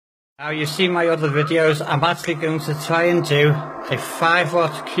Now you've seen my other videos. I'm actually going to try and do a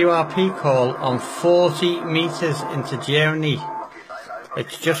 5-watt QRP call on 40 metres into Germany.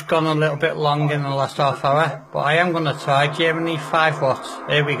 It's just gone a little bit long in the last half hour, but I am going to try Germany 5 watts.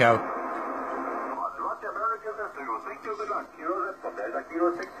 Here we go.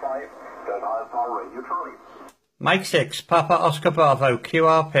 Mike 6, Papa Oscar Bravo,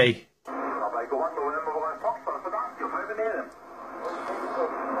 QRP.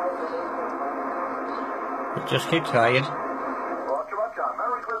 Just keep trying.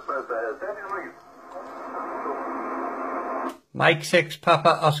 Mike 6,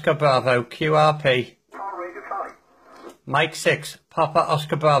 Papa Oscar Bravo, QRP. Mike 6, Papa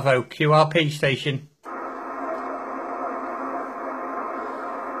Oscar Bravo, QRP station.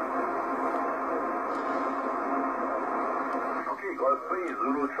 Okay, go 3,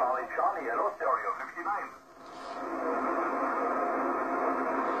 Zulu Charlie Charlie, hello stereo 59.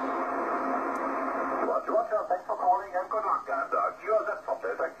 Roger, thanks for calling and good luck. And QRZ from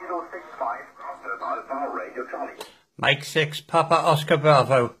Delta Kilo 65, Delta Alpha Radio Charlie. Mike 6, Papa Oscar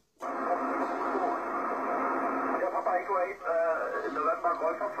Bravo. Ja, Papa Echo 8, November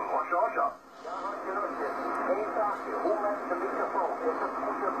Golf 5, Roger.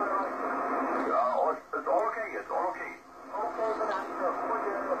 Yeah, it's all okay, it's all okay.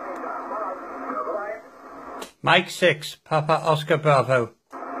 Yeah, bye-bye. Mike 6, Papa Oscar Bravo.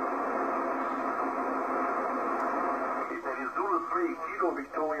 Zulu 3, Kilo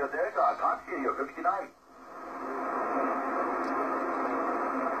Victoria Delta, Taxi 59.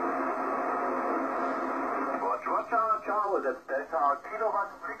 Roger, Charlie, that's Delta Kilo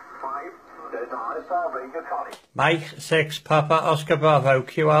 165, Delta Alpha Radio Charlie. Mike 6, Papa Oscar Bravo,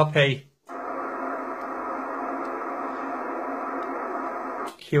 QRP.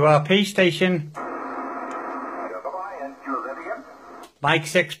 QRP station. Yeah, bye-bye, and QRZ again. Mike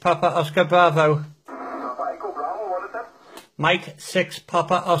 6, Papa Oscar Bravo. Papa Echo Bravo, what is that? Mike 6,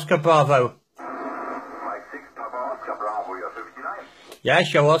 Papa Oscar Bravo. Mike 6, Papa Oscar Bravo, you're 59.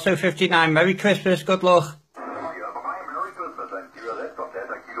 Yes, you're also 59. Merry Christmas, good luck. Yeah, bye-bye, Merry Christmas, and QRZ from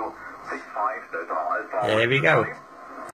Delta Kilo 65, Delta Alpha. There we go.